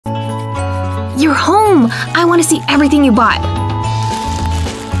You're home! I want to see everything you bought.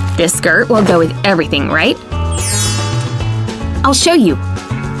 This skirt will go with everything, right? I'll show you.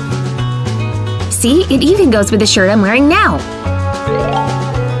 See, it even goes with the shirt I'm wearing now.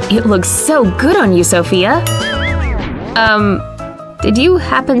 It looks so good on you, Sophia. Did you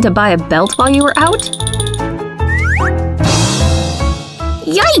happen to buy a belt while you were out?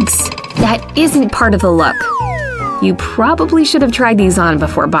 Yikes! That isn't part of the look. You probably should have tried these on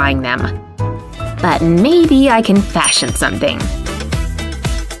before buying them. But maybe I can fashion something.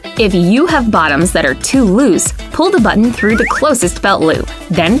 If you have bottoms that are too loose, pull the button through the closest belt loop,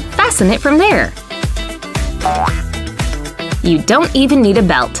 then fasten it from there. You don't even need a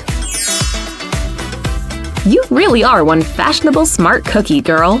belt. You really are one fashionable smart cookie,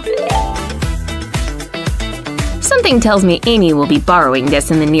 girl. Something tells me Amy will be borrowing this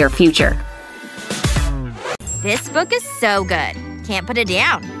in the near future. This book is so good. Can't put it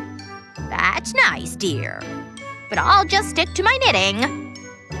down. That's nice, dear. But I'll just stick to my knitting.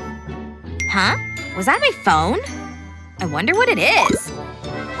 Huh? Was that my phone? I wonder what it is.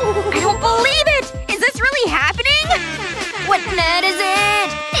 I don't believe it! Is this really happening? What night is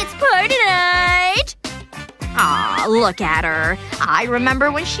it? It's party night! Aw, look at her. I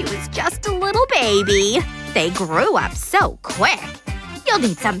remember when she was just a little baby. They grew up so quick. You'll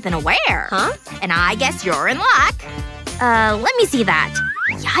need something to wear. Huh? And I guess you're in luck. Let me see that.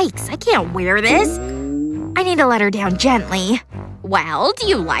 Yikes, I can't wear this. I need to let her down gently. Well, do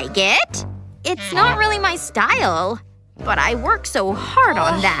you like it? It's not really my style. But I work so hard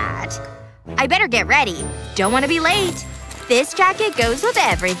on that. I better get ready. Don't want to be late. This jacket goes with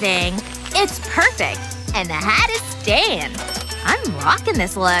everything. It's perfect. And the hat is staying. I'm rocking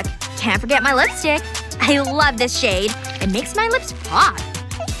this look. Can't forget my lipstick. I love this shade. It makes my lips pop.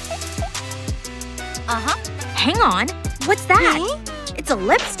 Hang on. What's that? It's a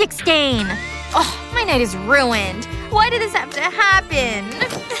lipstick stain. Oh, my night is ruined. Why did this have to happen?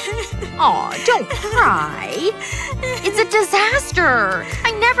 Aw, don't cry. It's a disaster.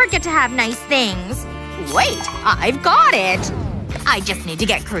 I never get to have nice things. Wait, I've got it. I just need to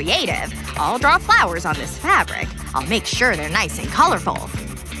get creative. I'll draw flowers on this fabric. I'll make sure they're nice and colorful.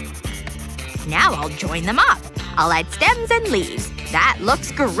 Now I'll join them up. I'll add stems and leaves. That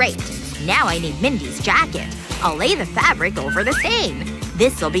looks great. Now I need Mindy's jacket. I'll lay the fabric over the stain.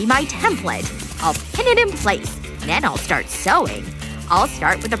 This'll be my template. I'll pin it in place. Then I'll start sewing. I'll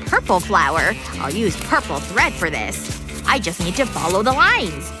start with a purple flower. I'll use purple thread for this. I just need to follow the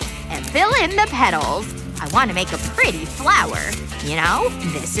lines. And fill in the petals. I want to make a pretty flower. You know,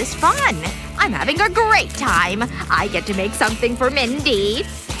 this is fun. I'm having a great time. I get to make something for Mindy.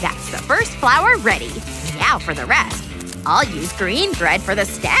 That's the first flower ready. Now for the rest. I'll use green thread for the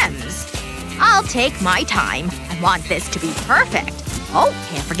stems. I'll take my time. I want this to be perfect. Oh,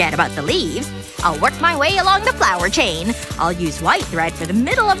 can't forget about the leaves. I'll work my way along the flower chain. I'll use white thread for the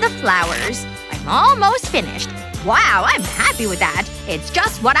middle of the flowers. I'm almost finished. Wow, I'm happy with that. It's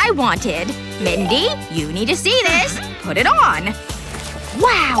just what I wanted. Mindy, you need to see this. Put it on.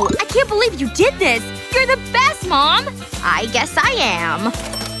 Wow, I can't believe you did this. You're the best, Mom. I guess I am.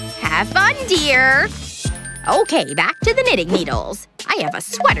 Have fun, dear. Okay, back to the knitting needles. I have a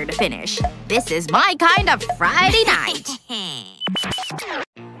sweater to finish. This is my kind of Friday night.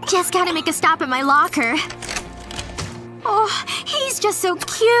 Just gotta make a stop at my locker. Oh, he's just so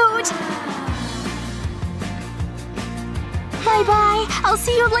cute. Bye-bye. I'll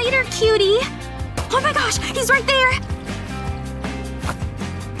see you later, cutie. Oh my gosh, he's right there.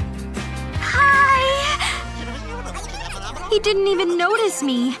 Hi. He didn't even notice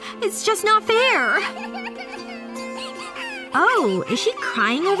me. It's just not fair. Oh, is she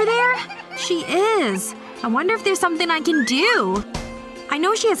crying over there? She is. I wonder if there's something I can do. I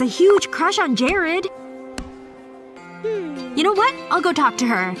know she has a huge crush on Jared. You know what? I'll go talk to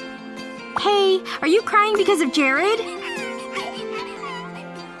her. Hey, are you crying because of Jared?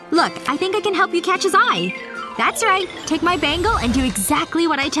 Look, I think I can help you catch his eye. That's right. Take my bangle and do exactly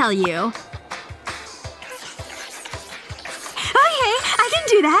what I tell you. Okay, I can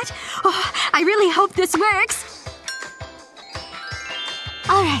do that. Oh, I really hope this works.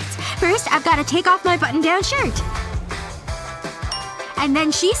 Alright, first I've gotta take off my button-down shirt. And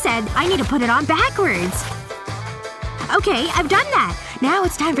then she said I need to put it on backwards. Okay, I've done that. Now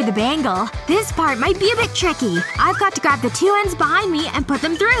it's time for the bangle. This part might be a bit tricky. I've got to grab the two ends behind me and put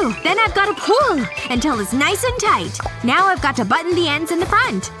them through. Then I've got to pull until it's nice and tight. Now I've got to button the ends in the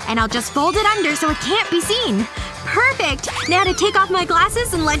front. And I'll just fold it under so it can't be seen. Perfect! Now to take off my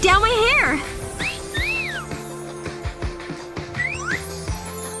glasses and let down my hair.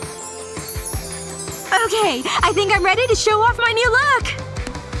 Okay, I think I'm ready to show off my new look!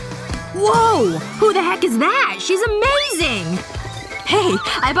 Whoa! Who the heck is that? She's amazing! Hey,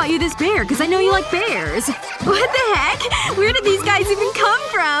 I bought you this bear because I know you like bears. What the heck? Where did these guys even come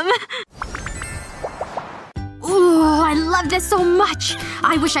from? Ooh, I love this so much!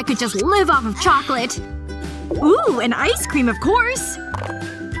 I wish I could just live off of chocolate. Ooh, and ice cream, of course!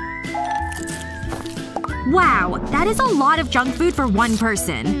 Wow, that is a lot of junk food for one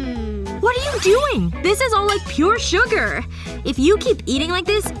person. What are you doing? This is all like pure sugar. If you keep eating like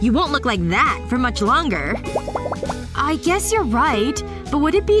this, you won't look like that for much longer. I guess you're right, but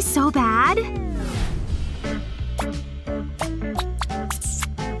would it be so bad?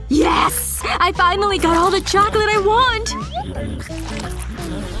 Yes! I finally got all the chocolate I want!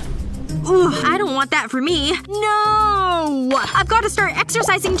 Ugh, I don't want that for me. No! I've got to start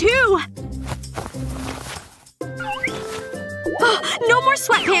exercising too! No more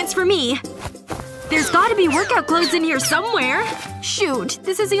sweatpants for me! There's gotta be workout clothes in here somewhere. Shoot,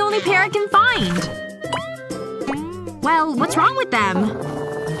 this is the only pair I can find. Well, what's wrong with them?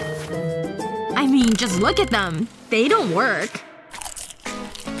 I mean, just look at them. They don't work.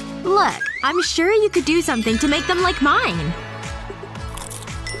 Look, I'm sure you could do something to make them like mine.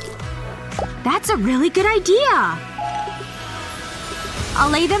 That's a really good idea!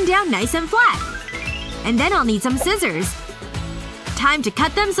 I'll lay them down nice and flat. And then I'll need some scissors. Time to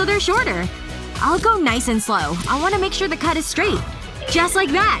cut them so they're shorter. I'll go nice and slow. I want to make sure the cut is straight. Just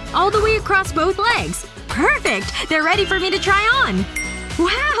like that. All the way across both legs. Perfect! They're ready for me to try on.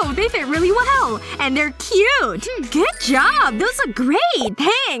 Wow, they fit really well. And they're cute. Good job! Those look great!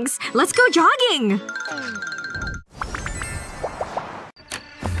 Thanks! Let's go jogging!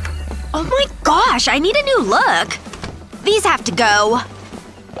 Oh my gosh, I need a new look. These have to go.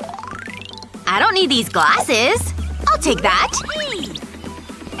 I don't need these glasses. I'll take that.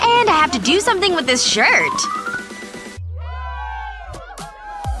 And I have to do something with this shirt.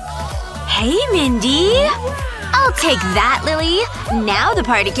 Hey, Mindy. I'll take that, Lily. Now the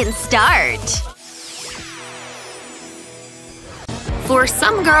party can start. For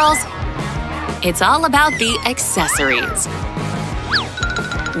some girls, it's all about the accessories.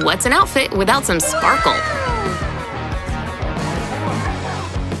 What's an outfit without some sparkle?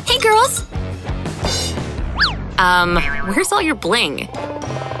 Hey, girls! Where's all your bling?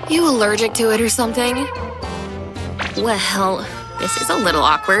 You allergic to it or something? Well, this is a little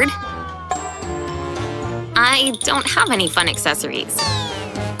awkward. I don't have any fun accessories.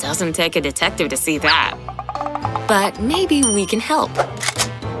 Doesn't take a detective to see that. But maybe we can help.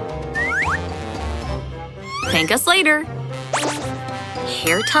 Thank us later.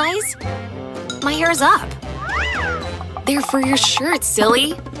 Hair ties? My hair's up. They're for your shirt,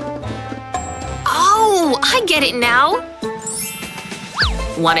 silly. Oh, I get it now!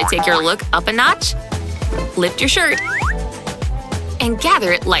 Want to take your look up a notch? Lift your shirt. And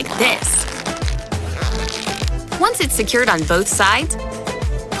gather it like this. Once it's secured on both sides,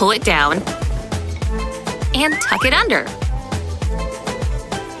 pull it down and tuck it under.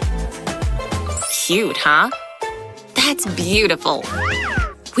 Cute, huh? That's beautiful.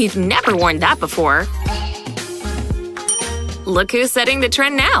 We've never worn that before. Look who's setting the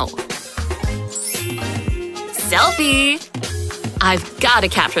trend now. Selfie! I've gotta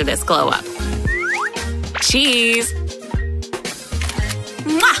capture this glow up. Cheese!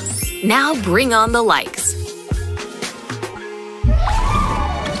 Mwah! Now bring on the likes.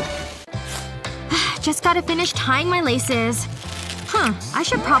 Just gotta finish tying my laces. Huh, I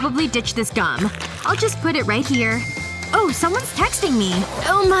should probably ditch this gum. I'll just put it right here. Oh, someone's texting me.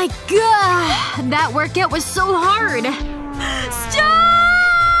 Oh my god! That workout was so hard! Stop!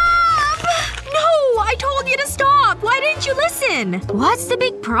 No! I told you to stop! Why didn't you listen? What's the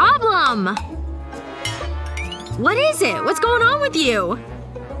big problem? What is it? What's going on with you?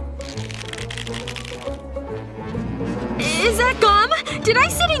 Is that gum? Did I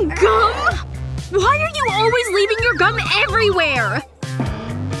sit in gum? Why are you always leaving your gum everywhere?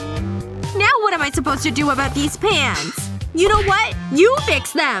 Now what am I supposed to do about these pants? You know what? You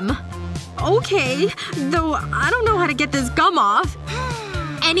fix them! Okay. Though I don't know how to get this gum off.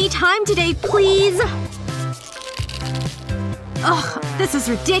 Any time today, please? Ugh, this is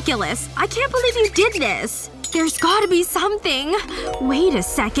ridiculous. I can't believe you did this. There's gotta be something. Wait a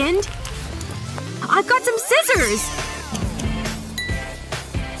second. I've got some scissors!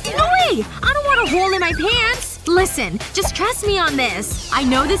 No way! I don't want a hole in my pants! Listen, just trust me on this. I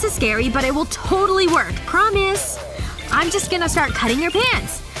know this is scary, but it will totally work. Promise. I'm just gonna start cutting your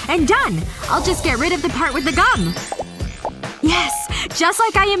pants. And done! I'll just get rid of the part with the gum. Yes! Just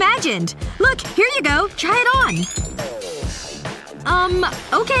like I imagined. Look, here you go. Try it on.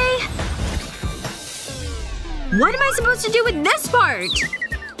 Okay. What am I supposed to do with this part?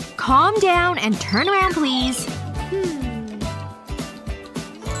 calm down and turn around, please.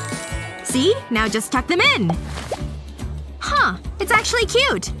 See? Now just tuck them in. Huh. It's actually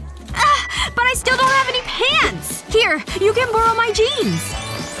cute. But I still don't have any pants! Here, you can borrow my jeans.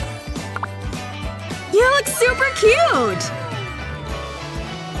 You look super cute!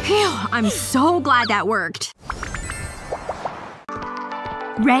 Phew, I'm so glad that worked.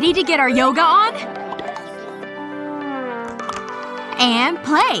 Ready to get our yoga on? And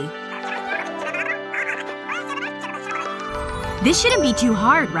play. This shouldn't be too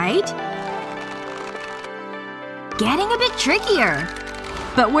hard, right? Getting a bit trickier.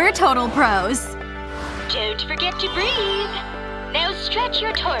 But we're total pros. Don't forget to breathe. Now stretch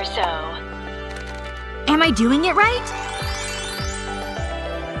your torso. Am I doing it right?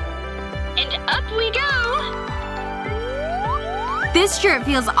 And up we go! This shirt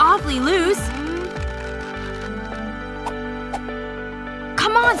feels awfully loose.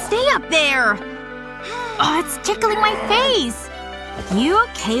 Come on, stay up there! Oh, it's tickling my face! You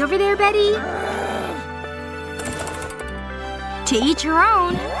okay over there, Betty? To each her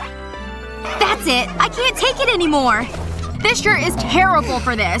own. That's it! I can't take it anymore! This shirt is terrible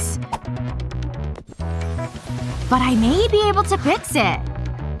for this. But I may be able to fix it.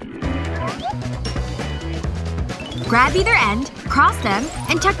 Grab either end, cross them,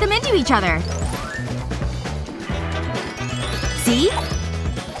 and tuck them into each other. See?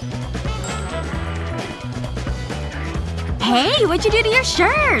 Hey, what'd you do to your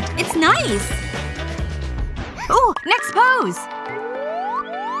shirt? It's nice! Ooh, next pose!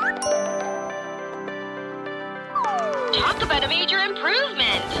 Talk about a major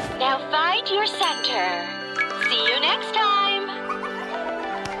improvement! Now find your center. See you next time!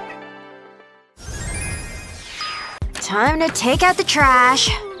 Time to take out the trash.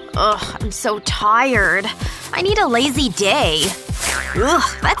 Ugh, I'm so tired. I need a lazy day.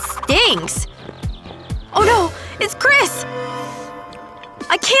 Ugh, that stinks. Oh no! It's Chris!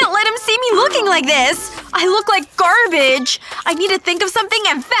 I can't let him see me looking like this! I look like garbage! I need to think of something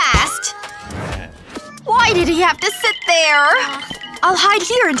and fast! Why did he have to sit there? I'll hide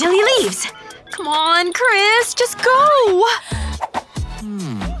here until he leaves. Come on, Chris, just go!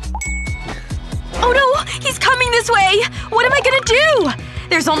 Oh no! He's coming this way! What am I gonna do?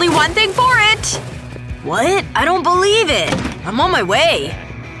 There's only one thing for it! What? I don't believe it. I'm on my way.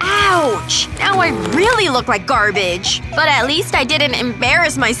 Ouch! Now I really look like garbage. But at least I didn't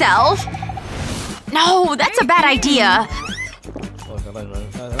embarrass myself. No, that's a bad idea.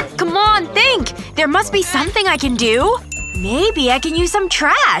 Come on, think! There must be something I can do. Maybe I can use some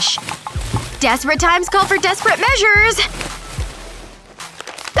trash. Desperate times call for desperate measures.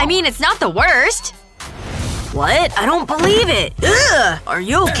 I mean, it's not the worst. What? I don't believe it. Ugh! Are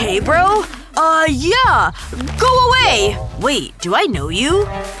you okay, bro? Yeah. Go away! Wait, do I know you?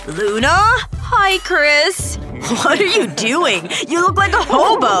 Luna? Hi, Chris. What are you doing? You look like a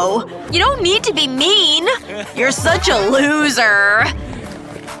hobo. You don't need to be mean. You're such a loser.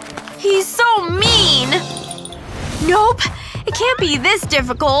 He's so mean. Nope. It can't be this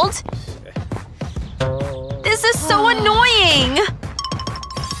difficult. This is so annoying.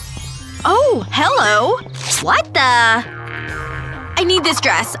 Oh, hello. What the? I need this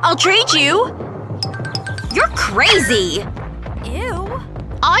dress. I'll trade you. You're crazy. Ew.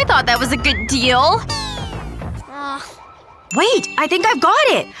 I thought that was a good deal. Wait, I think I've got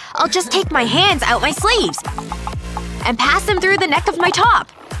it. I'll just take my hands out my sleeves. And pass them through the neck of my top.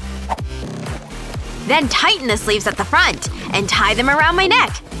 Then tighten the sleeves at the front. And tie them around my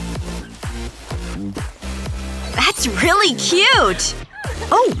neck. That's really cute.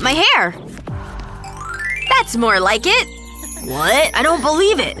 Oh, my hair. That's more like it. What? I don't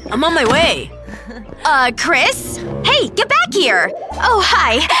believe it. I'm on my way. Chris? Hey, get back here! Oh,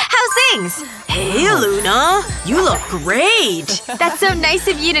 hi. How's things? Hey, Luna. You look great. That's so nice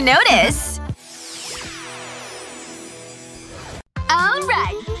of you to notice.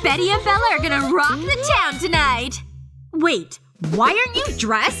 Alright, Betty and Bella are gonna rock the town tonight! Wait, why aren't you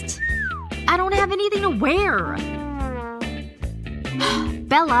dressed? I don't have anything to wear.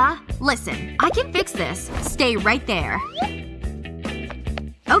 Bella, listen. I can fix this. Stay right there.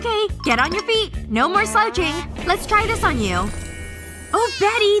 Okay, get on your feet. No more slouching. Let's try this on you. Oh,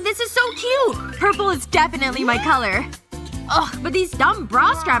 Betty, this is so cute! Purple is definitely my color. Ugh, but these dumb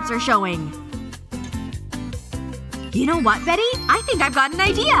bra straps are showing. You know what, Betty? I think I've got an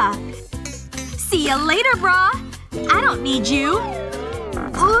idea. See ya later, bra. I don't need you.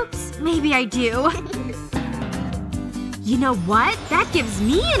 Oops, maybe I do. You know what? That gives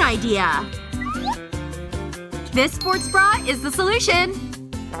me an idea. This sports bra is the solution.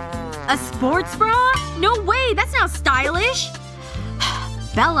 A sports bra? No way, that's not stylish.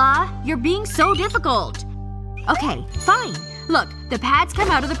 Bella, you're being so difficult. Okay, fine. Look, the pads come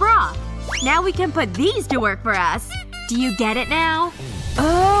out of the bra. Now we can put these to work for us. Do you get it now?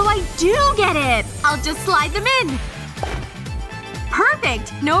 Oh, I do get it! I'll just slide them in.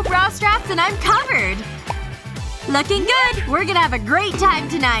 Perfect! No bra straps and I'm covered! Looking good! We're gonna have a great time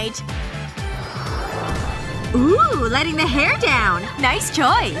tonight! Ooh, letting the hair down! Nice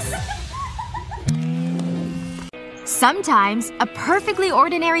choice! Sometimes, a perfectly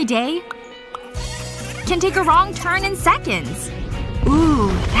ordinary day can take a wrong turn in seconds. Ooh,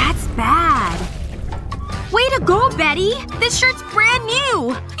 that's bad. Way to go, Betty! This shirt's brand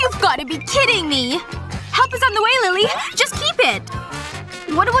new! You've gotta be kidding me! Help is on the way, Lily! Just keep it!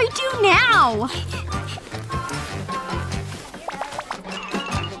 What do I do now?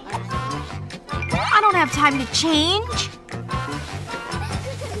 I don't have time to change.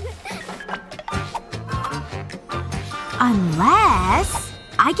 Unless…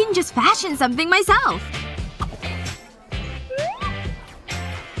 I can just fashion something myself.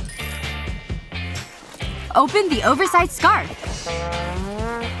 Open the oversized scarf.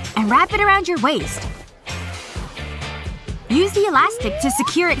 And wrap it around your waist. Use the elastic to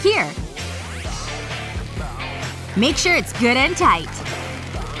secure it here. Make sure it's good and tight.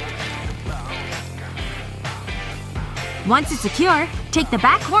 Once it's secure, take the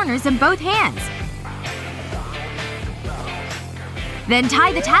back corners in both hands. Then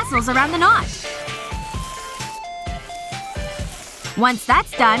tie the tassels around the knot. Once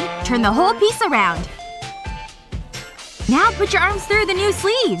that's done, turn the whole piece around. Now put your arms through the new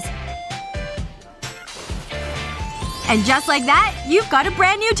sleeves. And just like that, you've got a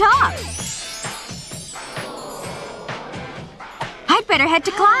brand new top! I'd better head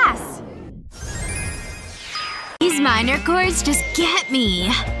to class. These minor chords just get me.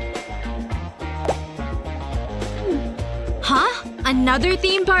 Huh? Another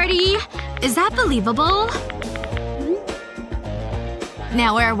theme party? Is that believable?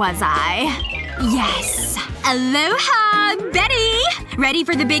 Now where was I? Yes! Aloha, Betty! Ready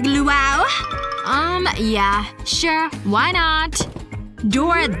for the big luau? Yeah. Sure. Why not?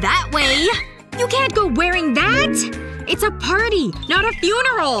 Door that way! You can't go wearing that! It's a party, not a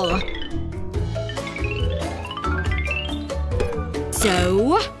funeral!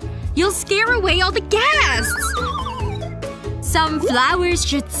 So? You'll scare away all the guests! Some flowers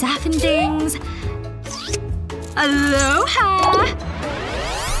should soften things. Aloha!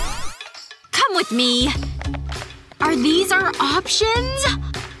 Come with me. Are these our options?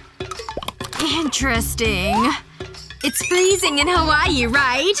 Interesting. It's freezing in Hawaii,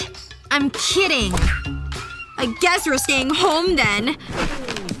 right? I'm kidding. I guess we're staying home then.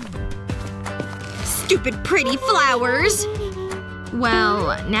 Stupid pretty flowers.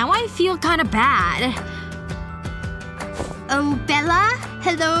 Well, now I feel kinda bad. Oh, Bella?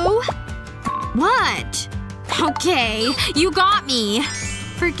 Hello? What? Okay, you got me.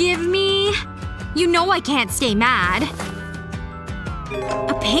 Forgive me? You know I can't stay mad.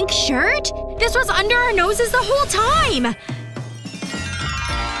 A pink shirt? This was under our noses the whole time!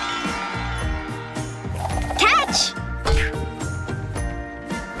 Catch!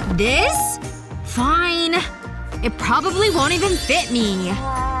 This? Fine. It probably won't even fit me.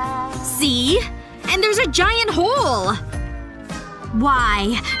 See? And there's a giant hole!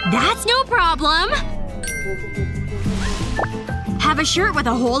 Why, that's no problem! Have a shirt with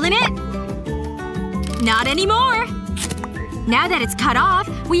a hole in it? Not anymore! Now that it's cut off,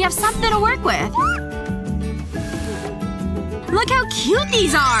 we have something to work with. Look how cute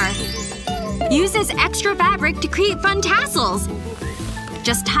these are! Use this extra fabric to create fun tassels.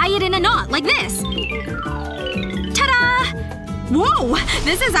 Just tie it in a knot like this. Ta-da! Whoa!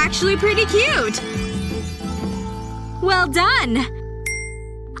 This is actually pretty cute! Well done!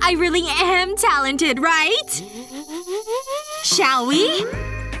 I really am talented, right? Shall we?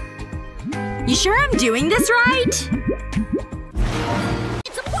 You sure I'm doing this right?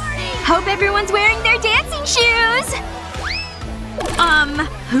 It's a party! Hope everyone's wearing their dancing shoes!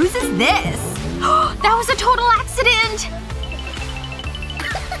 Whose is this? That was a total accident!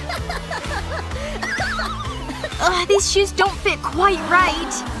 Ugh, these shoes don't fit quite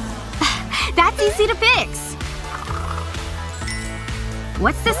right. That's easy to fix.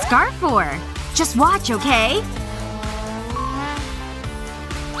 What's the scarf for? Just watch, okay?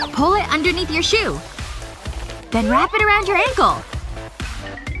 Pull it underneath your shoe. Then wrap it around your ankle.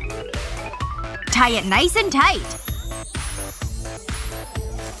 Tie it nice and tight.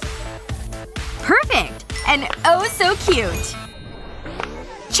 Perfect! And oh so cute!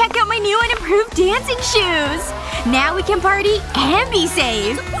 Check out my new and improved dancing shoes! Now we can party and be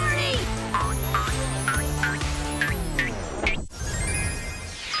safe!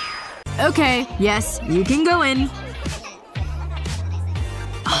 Okay, yes, you can go in.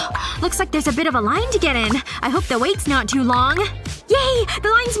 Looks like there's a bit of a line to get in. I hope the wait's not too long. Yay! The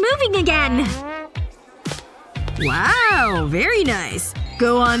line's moving again! Wow, very nice.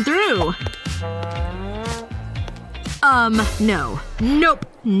 Go on through. No. Nope.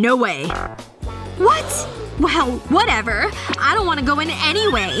 No way. What? Well, whatever. I don't want to go in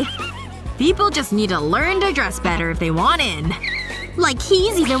anyway. People just need to learn to dress better if they want in. Like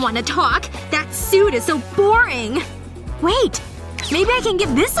he's even want to talk. That suit is so boring. Wait. Maybe I can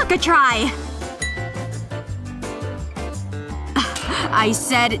give this look a try. I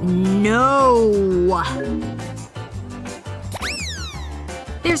said no.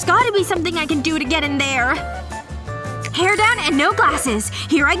 There's gotta be something I can do to get in there. Hair down and no glasses.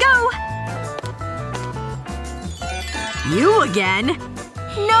 Here I go. You again?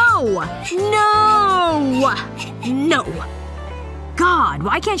 No! No! No. God,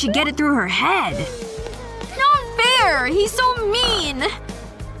 why can't she get it through her head? Not fair! He's so mean!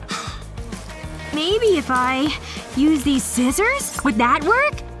 Maybe if I use these scissors? Would that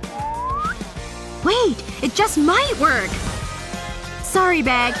work? Wait, it just might work. Sorry,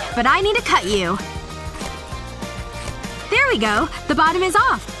 bag, but I need to cut you. There we go. The bottom is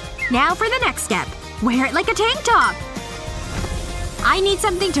off. Now for the next step. Wear it like a tank top. I need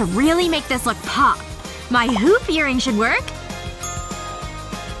something to really make this look pop. My hoop earring should work.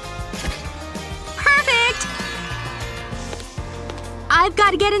 Perfect! I've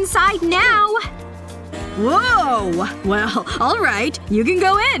gotta get inside now. Whoa! Well, alright. You can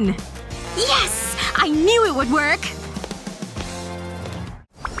go in. Yes! I knew it would work.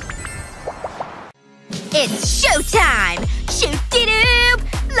 It's showtime! Shoot-de-doop!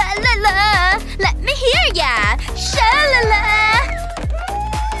 La-la-la! Let me hear ya! Sha-la-la!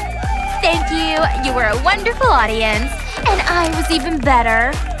 Thank you. You were a wonderful audience. And I was even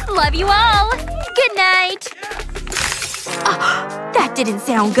better. Love you all. Good night. That didn't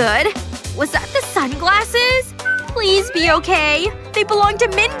sound good. Was that the sunglasses? Please be okay. They belong to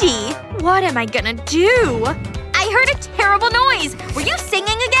Mindy. What am I gonna do? I heard a terrible noise. Were you singing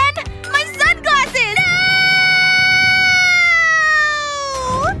again? My sunglasses!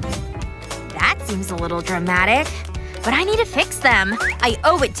 No! That seems a little dramatic. But I need to fix them. I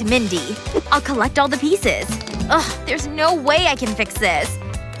owe it to Mindy. I'll collect all the pieces. Ugh, there's no way I can fix this.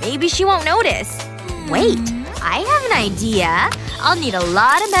 Maybe she won't notice. Wait. I have an idea. I'll need a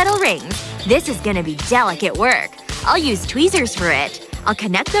lot of metal rings. This is gonna be delicate work. I'll use tweezers for it. I'll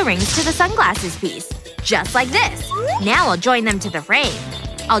connect the rings to the sunglasses piece. Just like this. Now I'll join them to the frame.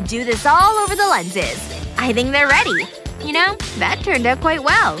 I'll do this all over the lenses. I think they're ready. You know, that turned out quite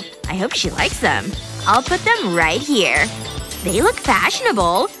well. I hope she likes them. I'll put them right here. They look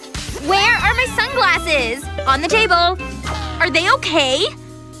fashionable. Where are my sunglasses? On the table. Are they okay?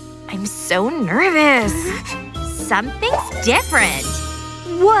 I'm so nervous. Something's different.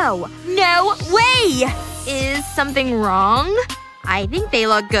 Whoa. No way! Is something wrong? I think they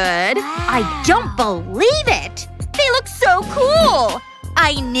look good. I don't believe it! They look so cool!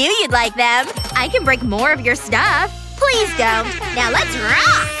 I knew you'd like them. I can break more of your stuff. Please don't. Now let's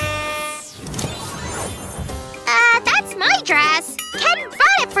rock! That's my dress. Ken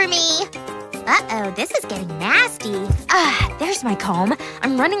bought it for me. Uh-oh, this is getting nasty. There's my comb.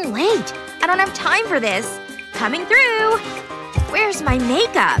 I'm running late. I don't have time for this. Coming through. Where's my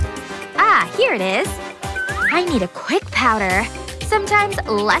makeup? Here it is. I need a quick powder. Sometimes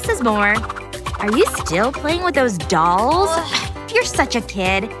less is more. Are you still playing with those dolls? You're such a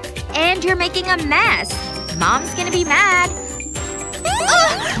kid. And you're making a mess. Mom's gonna be mad.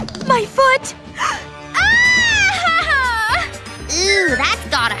 My foot! Ooh, that's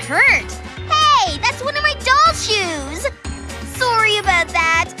gotta hurt. Hey, that's one of my doll shoes! Sorry about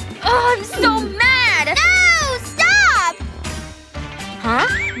that. Oh, I'm so mad! No! Stop! Huh?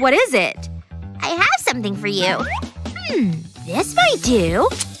 What is it? I have something for you. This might do.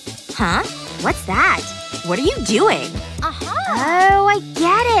 Huh? What's that? What are you doing? Oh, I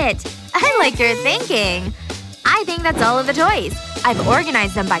get it. I like your thinking. I think that's all of the toys. I've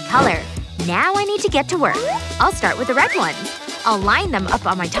organized them by color. Now I need to get to work. I'll start with the red ones. I'll line them up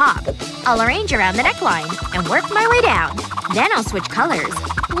on my top. I'll arrange around the neckline and work my way down. Then I'll switch colors.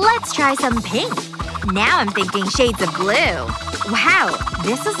 Let's try some pink. Now I'm thinking shades of blue. Wow,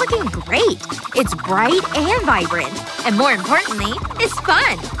 this is looking great. It's bright and vibrant. And more importantly, it's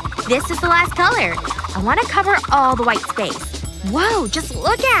fun. This is the last color. I want to cover all the white space. Whoa, just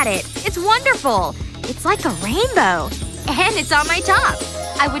look at it. It's wonderful. It's like a rainbow. And it's on my top.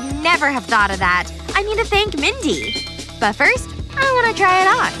 I would never have thought of that. I need to thank Mindy. But first, I want to try it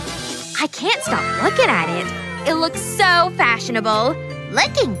on. I can't stop looking at it. It looks so fashionable.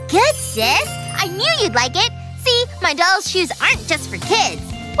 Looking good, sis. I knew you'd like it. See, my doll's shoes aren't just for kids.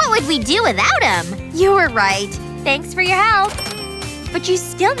 What would we do without them? You were right. Thanks for your help. But you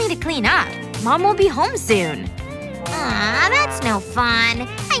still need to clean up. Mom will be home soon. Aw, that's no fun.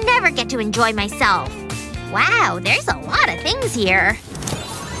 I never get to enjoy myself. Wow, there's a lot of things here.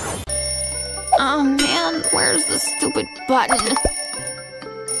 Oh man, where's the stupid button?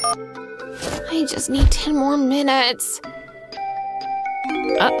 I just need 10 more minutes.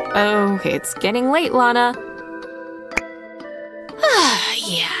 Uh-oh, it's getting late, Lana.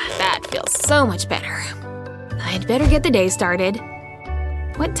 Yeah, that feels so much better. I'd better get the day started.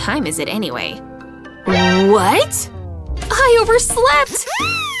 What time is it anyway? What? I overslept!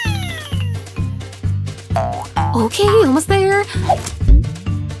 Okay, almost there.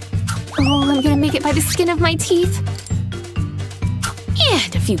 Oh, I'm gonna make it by the skin of my teeth.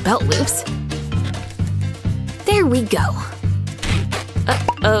 And a few belt loops. There we go.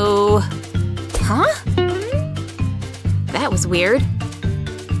 Uh-oh. Huh? That was weird.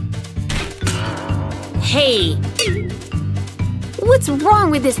 Hey! What's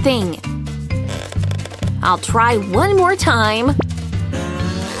wrong with this thing? I'll try one more time.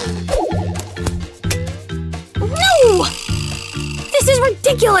 No! This is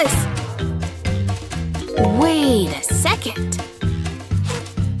ridiculous! Wait a second.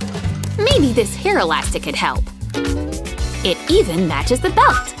 Maybe this hair elastic could help. It even matches the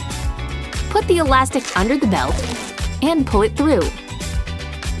belt. Put the elastic under the belt and pull it through.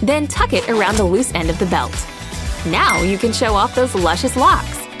 Then tuck it around the loose end of the belt. Now you can show off those luscious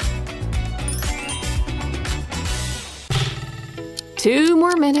locks. 2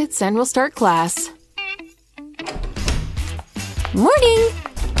 more minutes and we'll start class. Morning!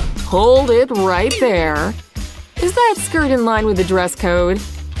 Hold it right there. Is that skirt in line with the dress code?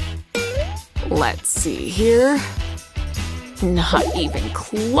 Let's see here. Not even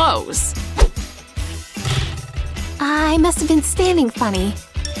close. I must have been standing funny.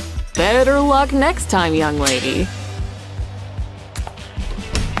 Better luck next time, young lady.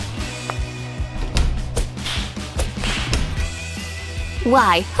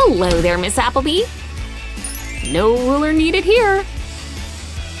 Why, hello there, Miss Appleby. No ruler needed here.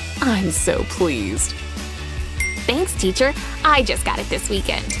 I'm so pleased. Thanks, teacher. I just got it this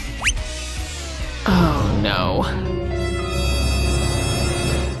weekend. Oh, no.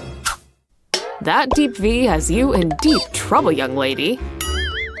 That deep V has you in deep trouble, young lady.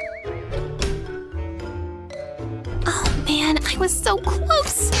 Oh man, I was so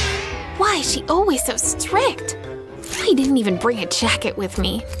close! Why is she always so strict? I didn't even bring a jacket with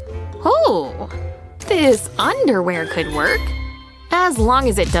me. Oh, this underwear could work. As long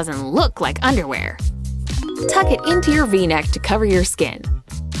as it doesn't look like underwear. Tuck it into your V-neck to cover your skin.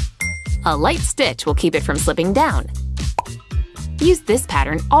 A light stitch will keep it from slipping down. Use this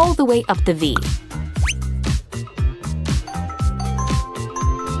pattern all the way up the V.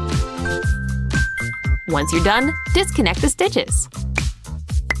 Once you're done, disconnect the stitches.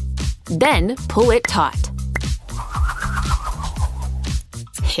 Then pull it taut.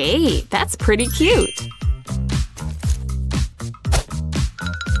 Hey, that's pretty cute!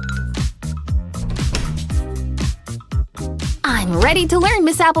 I'm ready to learn,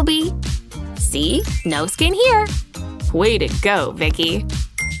 Miss Appleby! See? No skin here! Way to go, Vicky!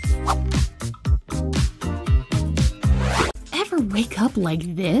 Ever wake up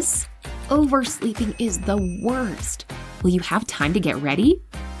like this? Oversleeping is the worst. Will you have time to get ready?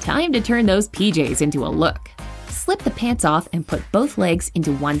 Time to turn those PJs into a look. Slip the pants off and put both legs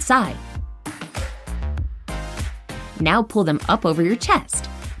into one side. Now pull them up over your chest.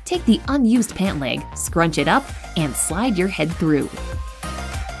 Take the unused pant leg, scrunch it up, and slide your head through.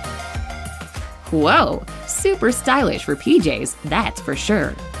 Whoa! Super stylish for PJs, that's for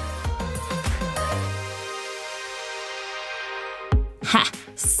sure. Ha!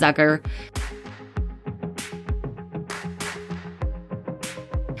 Sucker!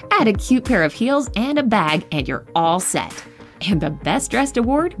 Add a cute pair of heels and a bag and you're all set. And the Best Dressed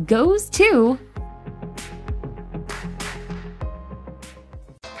award goes to…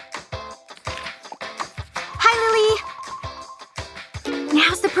 Hi, Lily!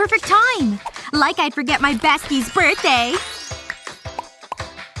 Now's the perfect time! Like I'd forget my bestie's birthday!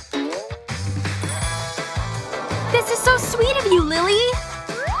 This is so sweet of you, Lily!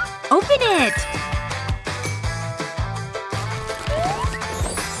 Open it!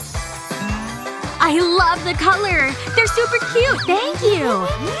 I love the color! They're super cute! Thank you!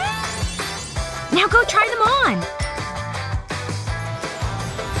 Now go try them on!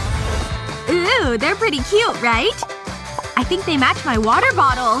 Ooh, they're pretty cute, right? I think they match my water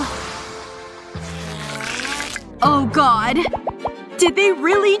bottle. Oh god. Did they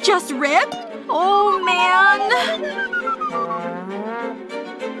really just rip? Oh, man.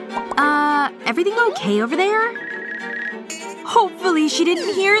 Everything okay over there? Hopefully she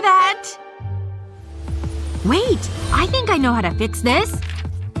didn't hear that. Wait, I think I know how to fix this.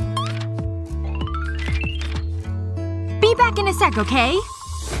 Be back in a sec, okay?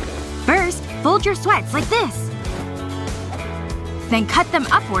 First, fold your sweats like this. Then cut them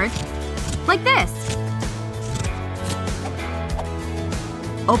upward, like this.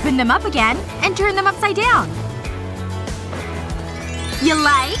 Open them up again and turn them upside down. You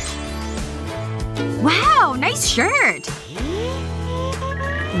like? Wow, nice shirt!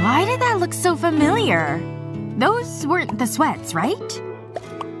 Why did that look so familiar? Those weren't the sweats, right?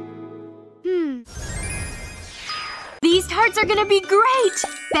 These tarts are gonna be great!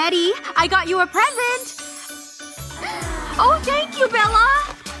 Betty, I got you a present! Oh, thank you, Bella!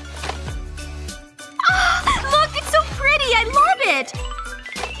 Ah, look, it's so pretty! I love it!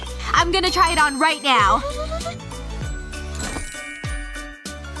 I'm gonna try it on right now.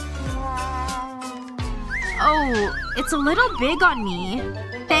 Oh, it's a little big on me.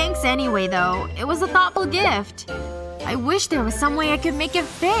 Thanks anyway, though. It was a thoughtful gift. I wish there was some way I could make it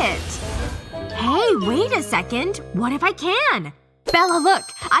fit. Hey, wait a second. What if I can? Bella, look!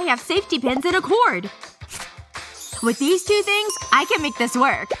 I have safety pins and a cord. With these two things, I can make this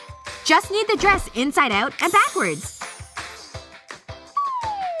work. Just need the dress inside out and backwards.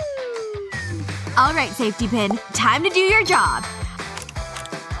 Alright, safety pin. Time to do your job.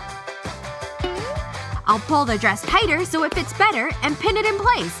 I'll pull the dress tighter so it fits better and pin it in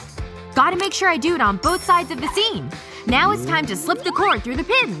place. Gotta make sure I do it on both sides of the seam. Now it's time to slip the cord through the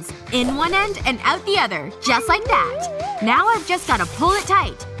pins. In one end and out the other. Just like that. Now I've just gotta pull it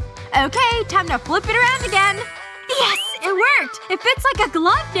tight. Okay, time to flip it around again. Yes! It worked! It fits like a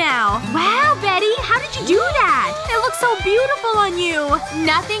glove now! Wow, Betty! How did you do that? It looks so beautiful on you!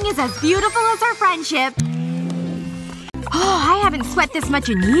 Nothing is as beautiful as our friendship. Oh, I haven't sweat this much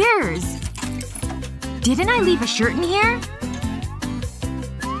in years. Didn't I leave a shirt in here?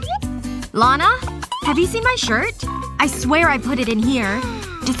 Lana? Have you seen my shirt? I swear I put it in here.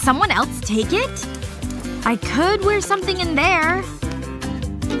 Did someone else take it? I could wear something in there.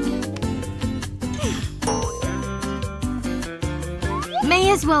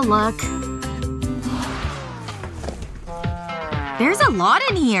 May as well look. There's a lot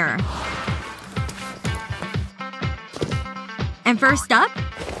in here. And first up?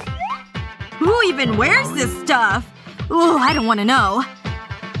 Who even wears this stuff? Ooh, I don't want to know.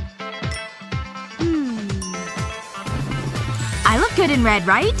 I look good in red,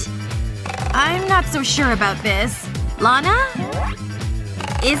 right? I'm not so sure about this. Lana?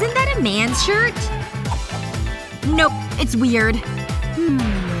 Isn't that a man's shirt? Nope, it's weird.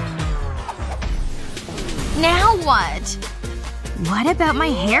 Now what? What about my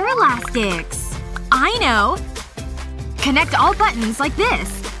hair elastics? I know! Connect all buttons like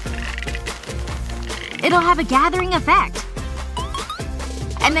this. It'll have a gathering effect.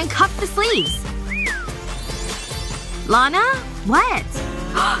 And then cuff the sleeves. Lana? What?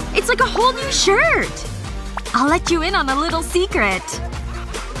 It's like a whole new shirt! I'll let you in on a little secret.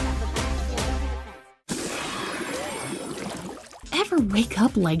 Ever wake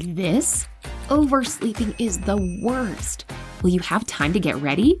up like this? Oversleeping is the worst. Will you have time to get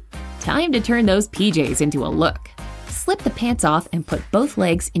ready? Time to turn those PJs into a look. Slip the pants off and put both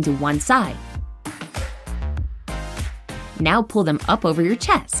legs into one side. Now pull them up over your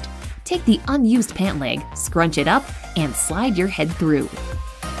chest. Take the unused pant leg, scrunch it up, and slide your head through.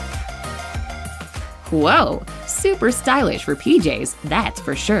 Whoa! Super stylish for PJs, that's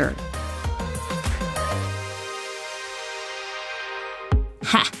for sure.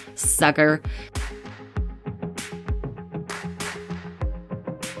 Ha! Sucker.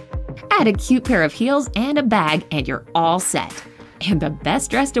 Add a cute pair of heels and a bag and you're all set. And the Best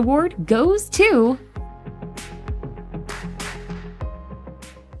Dressed award goes to…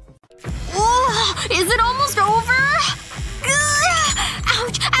 Oh, is it almost over?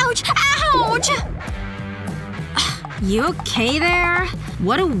 Ouch! Ouch! Ouch! You okay there?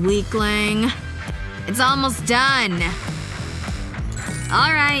 What a weakling. It's almost done.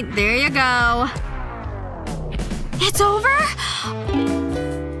 Alright, there you go. It's over?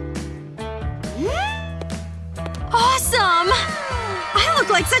 Awesome! I look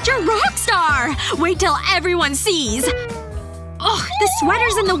like such a rock star! Wait till everyone sees! Ugh, the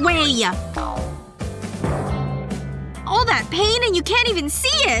sweater's in the way! All that pain and you can't even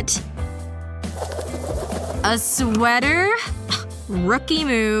see it! A sweater? Rookie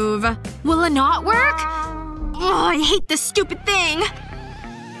move. Will it not work? Oh, I hate this stupid thing!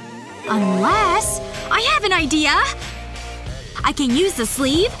 Unless… I have an idea! I can use the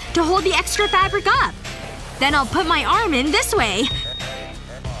sleeve to hold the extra fabric up. Then I'll put my arm in this way.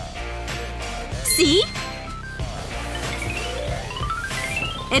 See?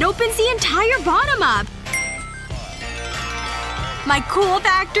 It opens the entire bottom up. My cool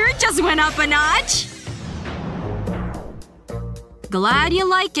factor just went up a notch. Glad you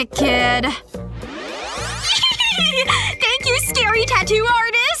like it, kid. Thank you, scary tattoo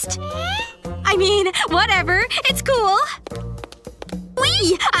artist! I mean, whatever. It's cool.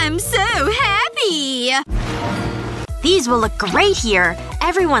 Whee! I'm so happy! These will look great here.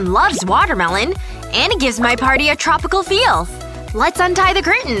 Everyone loves watermelon. And it gives my party a tropical feel. Let's untie the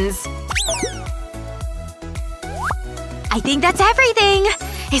curtains. I think that's everything.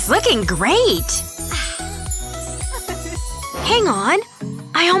 It's looking great. Hang on.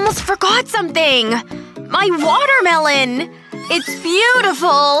 I almost forgot something. My watermelon! It's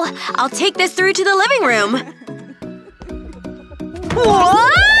beautiful! I'll take this through to the living room. Whoa!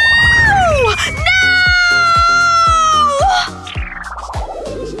 No!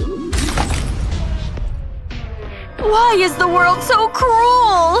 Why is the world so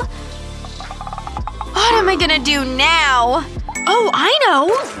cruel? What am I gonna do now? Oh, I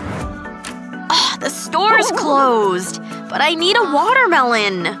know! Ugh, the store's closed. But I need a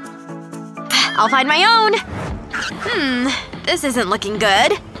watermelon. I'll find my own. This isn't looking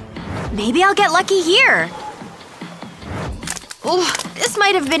good. Maybe I'll get lucky here. Oh, this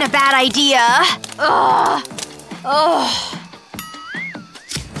might have been a bad idea. Ugh. Ugh.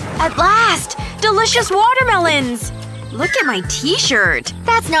 At last! Delicious watermelons! Look at my t-shirt.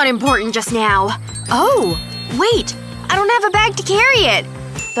 That's not important just now. Oh, wait. I don't have a bag to carry it.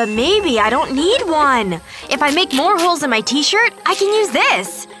 But maybe I don't need one. If I make more holes in my t-shirt, I can use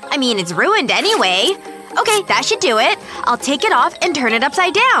this. I mean, it's ruined anyway. Okay, that should do it. I'll take it off and turn it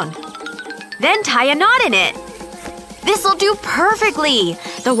upside down. Then tie a knot in it. This'll do perfectly.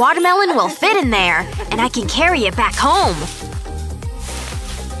 The watermelon will fit in there, and I can carry it back home.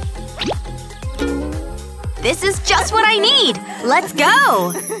 This is just what I need! Let's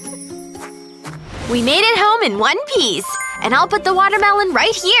go! We made it home in one piece. And I'll put the watermelon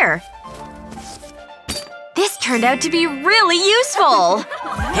right here. This turned out to be really useful.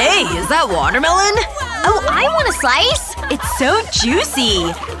 Hey, is that watermelon? Oh, I want a slice! It's so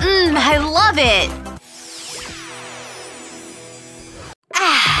juicy. I love it.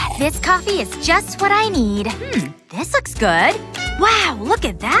 Ah, this coffee is just what I need. This looks good. Wow, look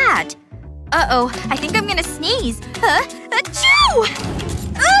at that. Uh-oh, I think I'm gonna sneeze. Achoo!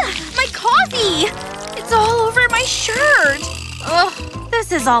 Ugh, my coffee! It's all over my shirt. Ugh,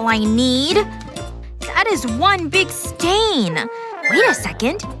 this is all I need. That is one big stain. Wait a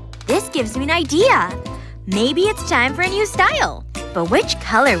second. This gives me an idea. Maybe it's time for a new style. But which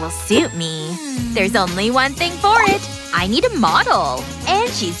color will suit me? There's only one thing for it. I need a model. And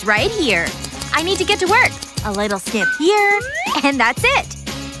she's right here. I need to get to work. A little snip here. And that's it.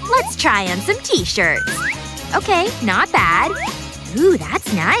 Let's try on some t-shirts. Okay, not bad. Ooh,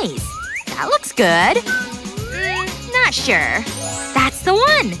 that's nice. That looks good. Not sure. That's the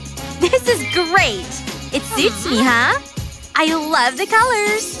one! This is great! It suits me, huh? I love the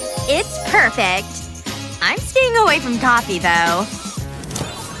colors. It's perfect. I'm staying away from coffee, though.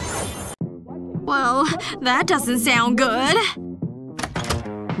 Well, that doesn't sound good.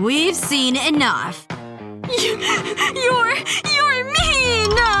 We've seen enough. You're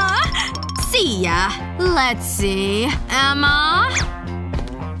mean! See ya. Let's see. Emma?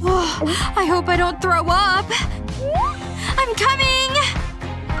 Oh, I hope I don't throw up. I'm coming!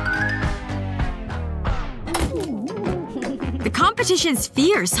 The competition's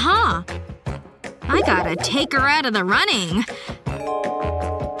fierce, huh? I gotta take her out of the running.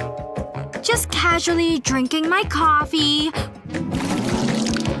 Just casually drinking my coffee.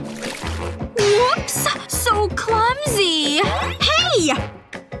 Whoops! So clumsy! Hey!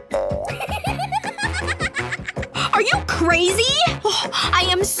 Are you crazy? Oh, I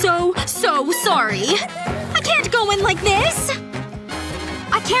am so sorry. I can't go in like this!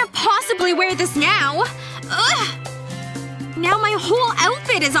 I can't possibly wear this now. Ugh! Now my whole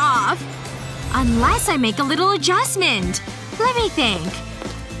outfit is off. Unless I make a little adjustment. Let me think.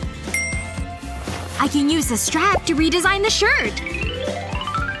 I can use the strap to redesign the shirt.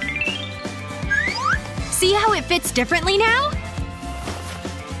 See how it fits differently now?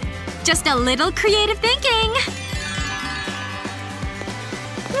 Just a little creative thinking.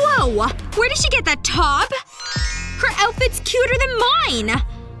 Whoa! Where did she get that top? Her outfit's cuter than mine!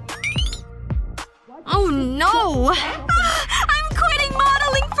 Oh no! I'm quitting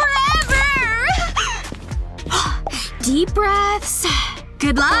modeling forever! Deep breaths.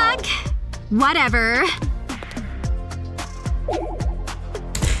 Good luck. Whatever.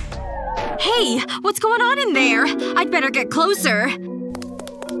 Hey, what's going on in there? I'd better get closer.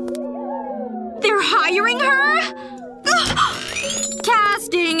 They're hiring her?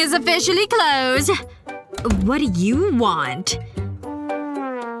 Casting is officially closed. What do you want?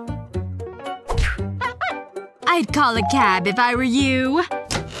 I'd call a cab if I were you.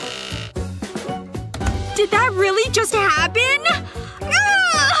 Did that really just happen?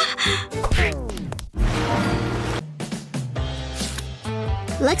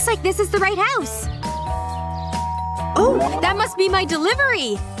 Looks like this is the right house. Oh, that must be my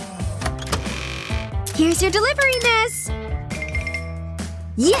delivery. Here's your delivery, miss.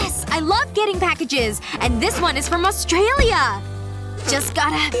 Yes! I love getting packages! And this one is from Australia! Just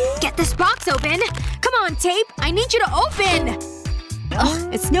gotta get this box open. Come on, tape! I need you to open!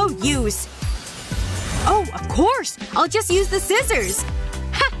 Ugh, it's no use. Oh, of course! I'll just use the scissors.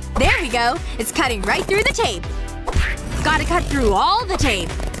 Ha! There we go. It's cutting right through the tape. Gotta cut through all the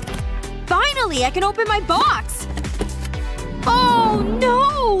tape. Finally, I can open my box! Oh,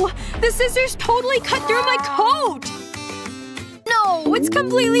 no! The scissors totally cut through my coat! No, it's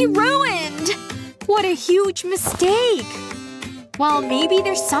completely ruined! What a huge mistake. Well, maybe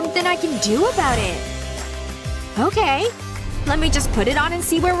there's something I can do about it. Okay. Let me just put it on and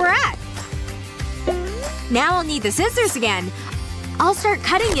see where we're at. Now I'll need the scissors again. I'll start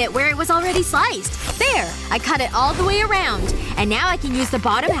cutting it where it was already sliced. There! I cut it all the way around. And now I can use the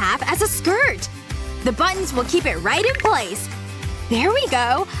bottom half as a skirt. The buttons will keep it right in place. There we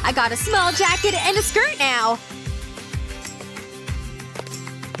go! I got a small jacket and a skirt now!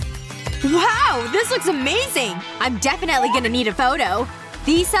 Wow! This looks amazing! I'm definitely gonna need a photo.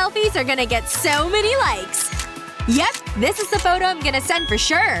 These selfies are gonna get so many likes. Yep, this is the photo I'm gonna send for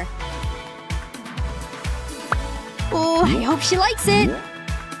sure. Oh, I hope she likes it.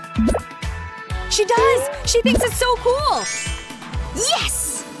 She does! She thinks it's so cool!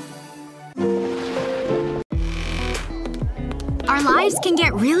 Yes! Our lives can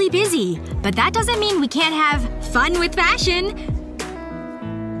get really busy, but that doesn't mean we can't have fun with fashion.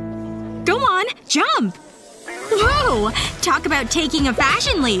 Go on, jump! Whoa! Talk about taking a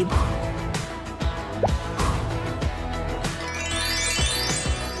fashion leap.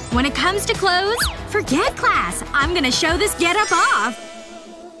 When it comes to clothes, forget class. I'm gonna show this getup off.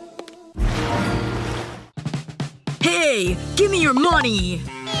 Hey! Give me your money!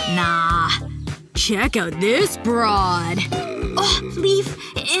 Nah. Check out this broad. Oh, Leaf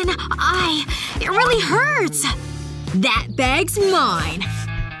and I. It really hurts. That bag's mine.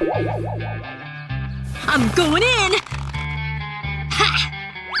 I'm going in!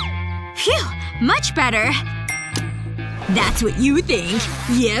 Ha! Phew! Much better. That's what you think.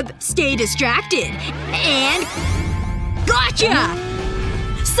 Yep, stay distracted. And… gotcha!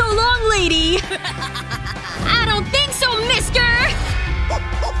 So long, lady! I don't think so, mister!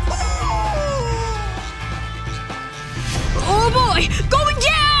 Oh boy! Going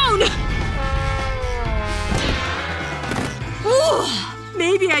down! Ooh,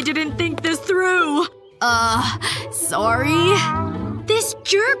 maybe I didn't think this through. Sorry? This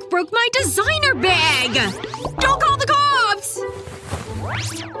jerk broke my designer bag! Don't call the cops!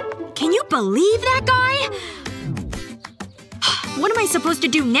 Can you believe that guy? What am I supposed to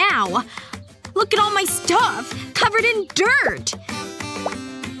do now? Look at all my stuff! Covered in dirt!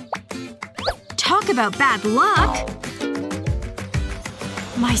 Talk about bad luck.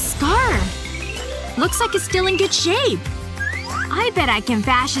 My scarf. Looks like it's still in good shape. I bet I can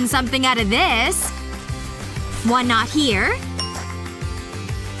fashion something out of this. One knot here.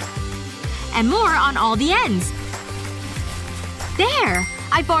 And more on all the ends. There!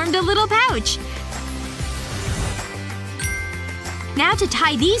 I formed a little pouch. Now to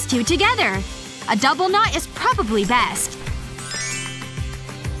tie these two together. A double knot is probably best.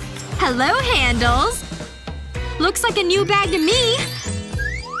 Hello, handles! Looks like a new bag to me.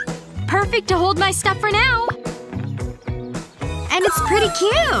 Perfect to hold my stuff for now. And it's pretty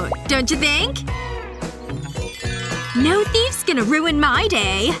cute, don't you think? No thief's gonna ruin my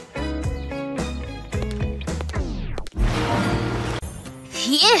day.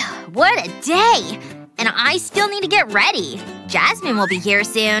 Phew, what a day! And I still need to get ready. Jasmine will be here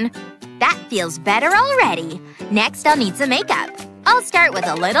soon. That feels better already. Next I'll need some makeup. I'll start with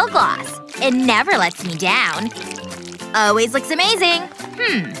a little gloss. It never lets me down. Always looks amazing.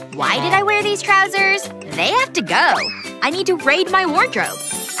 Why did I wear these trousers? They have to go. I need to raid my wardrobe.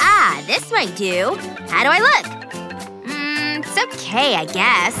 Ah, this might do. How do I look? It's okay, I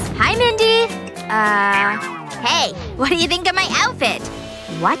guess. Hi, Mindy. Hey, what do you think of my outfit?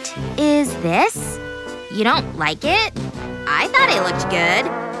 What is this? You don't like it? I thought it looked good.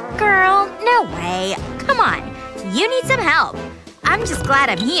 Girl, no way. Come on. You need some help. I'm just glad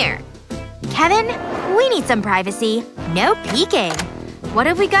I'm here. Kevin, we need some privacy. No peeking. What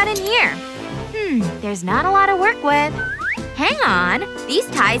have we got in here? There's not a lot to work with. Hang on. These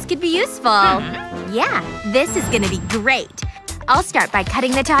ties could be useful. Yeah, this is gonna be great. I'll start by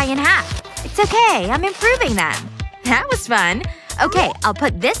cutting the tie in half. It's okay, I'm improving them. That was fun. Okay, I'll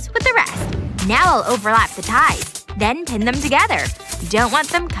put this with the rest. Now I'll overlap the ties. Then pin them together. Don't want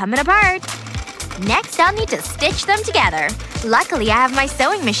them coming apart. Next, I'll need to stitch them together. Luckily, I have my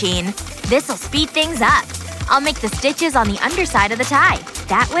sewing machine. This'll speed things up. I'll make the stitches on the underside of the tie.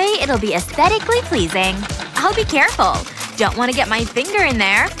 That way, it'll be aesthetically pleasing. I'll be careful. Don't want to get my finger in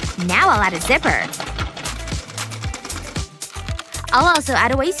there. Now I'll add a zipper. I'll also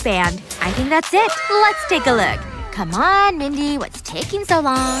add a waistband. I think that's it. Let's take a look. Come on, Mindy. What's taking so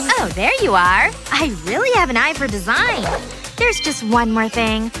long? Oh, there you are. I really have an eye for design. There's just one more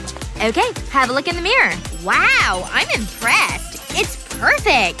thing. Okay, have a look in the mirror. Wow, I'm impressed. It's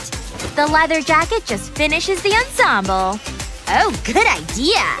perfect. The leather jacket just finishes the ensemble. Oh, good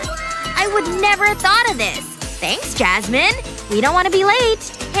idea. I would never have thought of this. Thanks, Jasmine. We don't want to be late.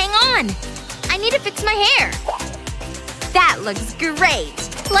 Hang on. I need to fix my hair. That looks great.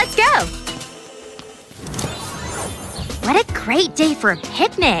 Let's go. What a great day for a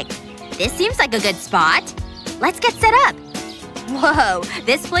picnic. This seems like a good spot. Let's get set up. Whoa,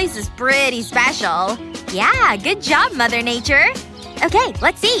 this place is pretty special. Yeah, good job, Mother Nature. Okay,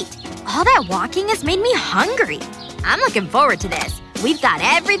 let's eat. All that walking has made me hungry. I'm looking forward to this. We've got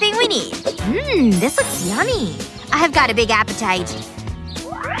everything we need. This looks yummy. I've got a big appetite.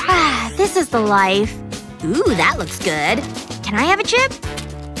 Ah, this is the life. Ooh, that looks good. Can I have a chip?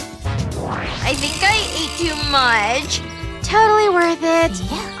 I think I ate too much. Totally worth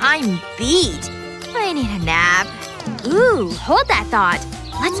it. Yeah. I'm beat. I need a nap. Ooh, hold that thought.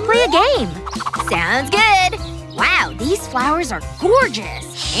 Let's play a game. Sounds good. Wow, these flowers are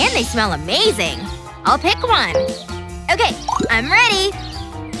gorgeous. And they smell amazing. I'll pick one. Okay, I'm ready.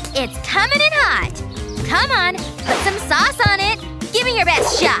 It's coming in hot. Come on, put some sauce on it. Give me your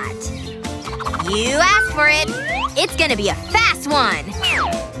best shot. You asked for it. It's gonna be a fast one.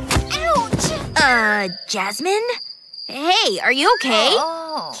 Ouch! Jasmine? Hey, are you okay?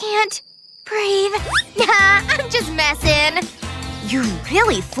 Can't breathe. Nah, I'm just messing. You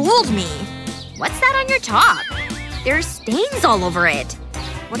really fooled me. What's that on your top? There's stains all over it.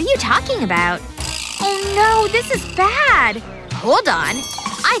 What are you talking about? Oh no, this is bad. Hold on.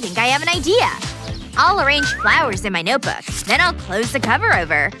 I think I have an idea. I'll arrange flowers in my notebook. Then I'll close the cover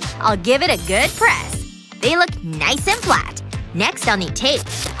over. I'll give it a good press. They look nice and flat. Next, I'll need tape.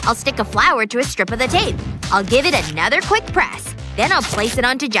 I'll stick a flower to a strip of the tape. I'll give it another quick press. Then I'll place it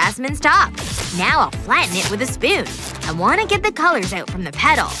onto Jasmine's top. Now I'll flatten it with a spoon. I want to get the colors out from the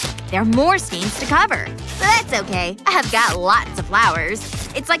petal. There are more stains to cover. But that's okay. I've got lots of flowers.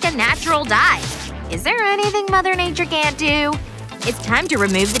 It's like a natural dye. Is there anything Mother Nature can't do? It's time to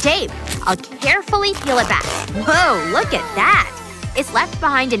remove the tape. I'll carefully peel it back. Whoa, look at that! It's left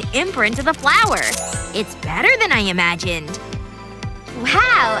behind an imprint of the flower. It's better than I imagined.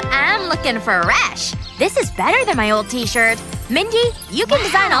 Wow, I'm looking fresh. This is better than my old t-shirt. Mindy, you can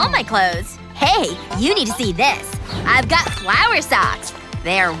design all my clothes. Hey, you need to see this. I've got flower socks.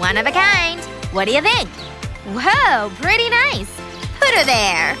 They're one of a kind. What do you think? Whoa, pretty nice. Put her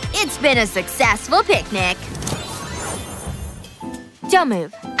there. It's been a successful picnic. Don't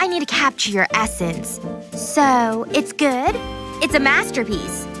move. I need to capture your essence. So, it's good? It's a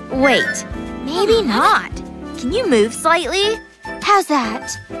masterpiece. Wait. Maybe not. Can you move slightly? How's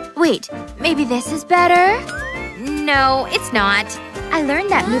that? Wait. Maybe this is better? No, it's not. I learned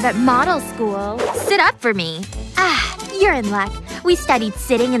that move at model school. Sit up for me. Ah, you're in luck. We studied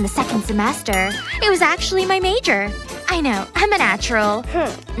sitting in the second semester. It was actually my major. I know. I'm a natural.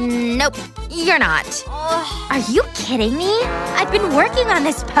 Nope. You're not. Are you kidding me? I've been working on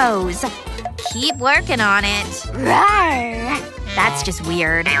this pose. Keep working on it. Rawr. That's just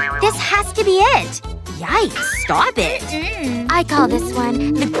weird. This has to be it. Yikes. Stop it. I call this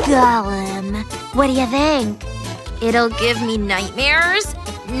one the golem. What do you think? It'll give me nightmares?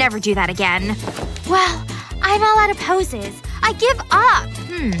 Never do that again. Well, I'm all out of poses. I give up.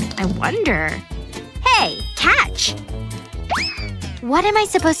 I wonder. Hey, catch! What am I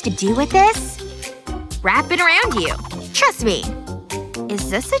supposed to do with this? Wrap it around you. Trust me. Is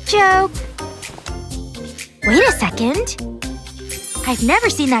this a joke? Wait a second. I've never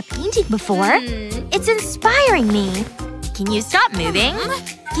seen that painting before. It's inspiring me. Can you stop moving?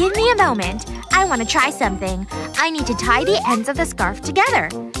 Give me a moment. I want to try something. I need to tie the ends of the scarf together.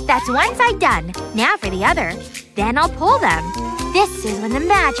 That's one side done. Now for the other. Then I'll pull them. This is when the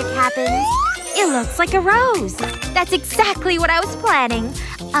magic happens. It looks like a rose. That's exactly what I was planning.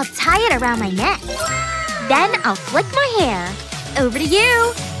 I'll tie it around my neck. Then I'll flick my hair. Over to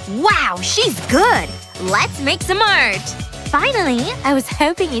you. Wow, she's good. Let's make some art. Finally, I was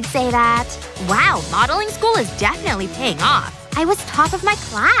hoping you'd say that. Wow, modeling school is definitely paying off. I was top of my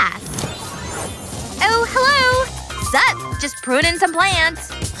class. Oh, hello! Sup? Just pruning some plants.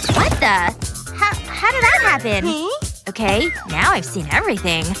 What the? How did that happen? Okay, now I've seen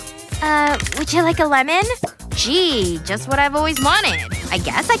everything. Would you like a lemon? Gee, just what I've always wanted. I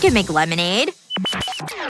guess I can make lemonade.